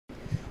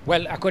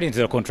Well, according to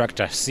the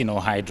contractor, Sino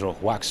Hydro,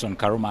 works on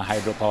Karuma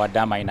hydropower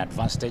dam are in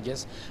advanced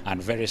stages,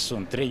 and very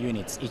soon 3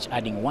 units, each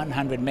adding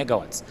 100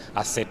 megawatts,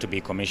 are set to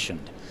be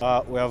commissioned.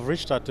 We have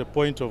reached at a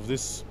point of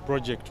this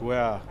project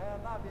where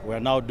we are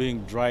now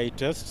doing dry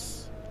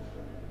tests.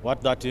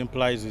 What that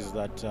implies is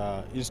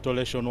that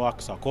installation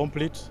works are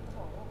complete,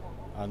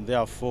 and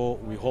therefore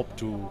we hope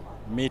to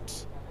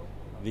meet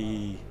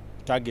the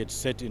target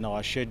set in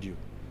our schedule.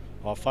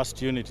 Our first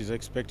unit is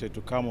expected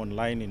to come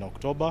online in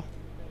October,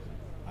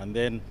 and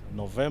then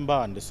November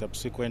and the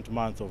subsequent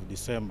month of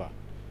December.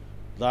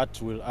 That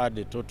will add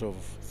a total of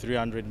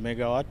 300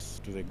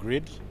 megawatts to the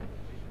grid,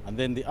 and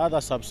then the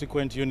other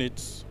subsequent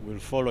units will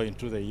follow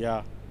into the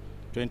year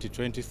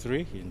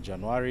 2023 in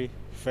January,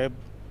 Feb,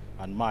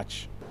 and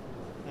March.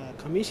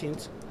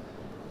 Commissioned,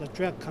 the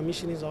drug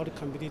commission is already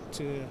completed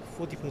to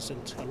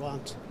 40%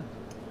 around.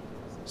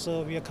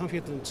 So we are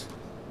confident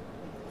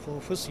for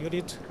first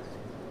unit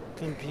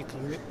can be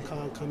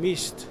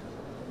commissioned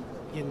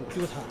in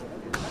due time.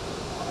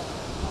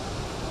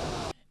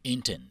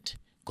 Intent,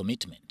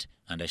 commitment,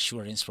 and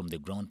assurance from the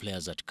ground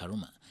players at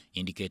Karuma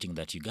indicating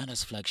that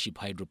Uganda's flagship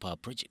hydropower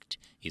project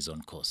is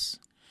on course.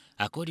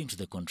 According to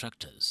the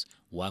contractors,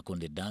 work on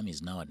the dam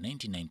is now at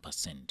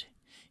 99%.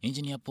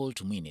 Engineer Paul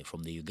Tumwine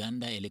from the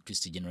Uganda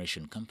Electricity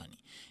Generation Company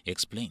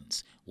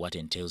explains what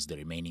entails the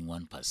remaining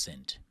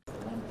 1%.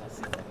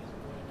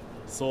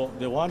 So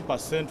the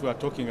 1% we are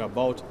talking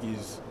about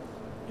is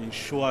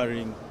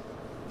ensuring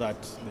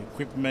that the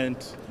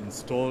equipment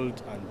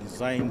installed and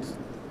designed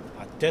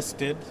are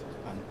tested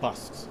and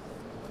passed.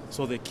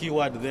 So the key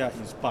word there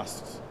is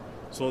passed.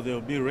 So there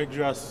will be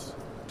rigorous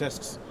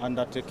tests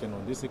undertaken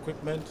on this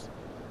equipment,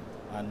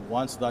 and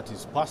once that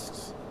is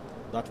passed,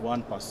 that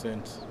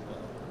 1%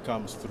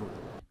 comes through.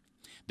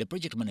 The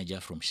project manager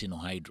from Sino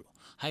Hydro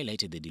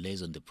highlighted the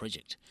delays on the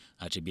project,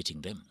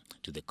 attributing them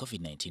to the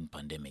COVID-19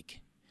 pandemic.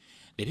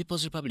 The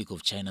People's Republic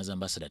of China's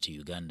ambassador to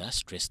Uganda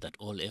stressed that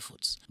all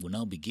efforts will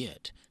now be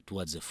geared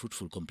towards the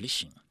fruitful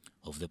completion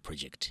of the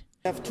project.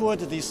 I have toured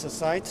this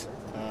site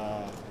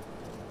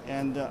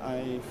and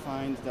I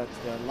find that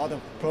a lot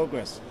of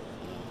progress,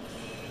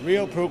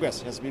 real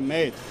progress has been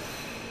made.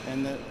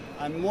 And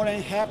I'm more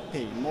than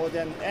happy, more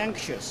than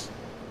anxious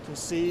to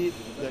see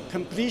the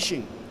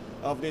completion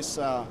of this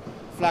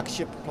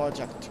flagship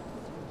project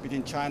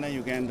between China and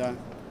Uganda.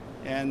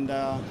 And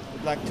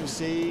would like to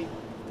see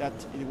that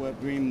it will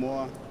bring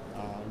more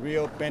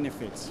real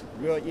benefits,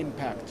 real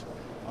impact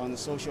on the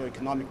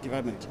socio-economic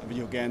development of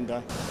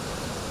Uganda.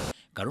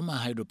 Karuma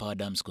Hydropower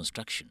Dam's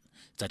construction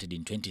started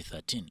in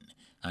 2013,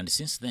 and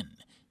since then,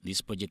 this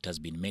project has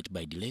been met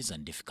by delays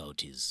and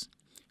difficulties.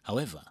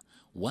 However,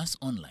 once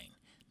online,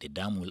 the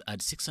dam will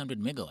add 600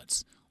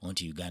 megawatts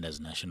onto Uganda's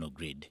national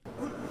grid.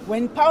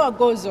 When power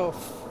goes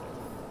off,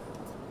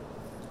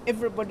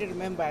 everybody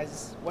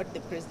remembers what the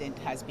president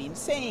has been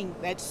saying,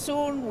 that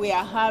soon we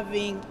are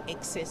having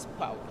excess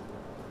power.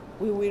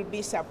 We will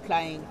be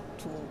supplying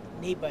to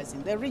neighbors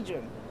in the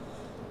region.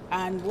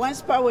 And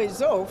once power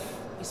is off,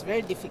 it's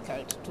very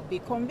difficult to be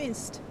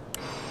convinced.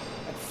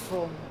 But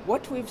from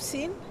what we've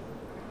seen,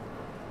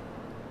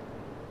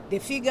 the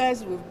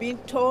figures we've been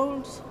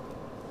told,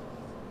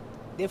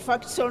 the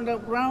facts on the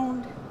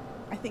ground,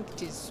 I think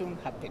it is soon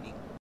happening.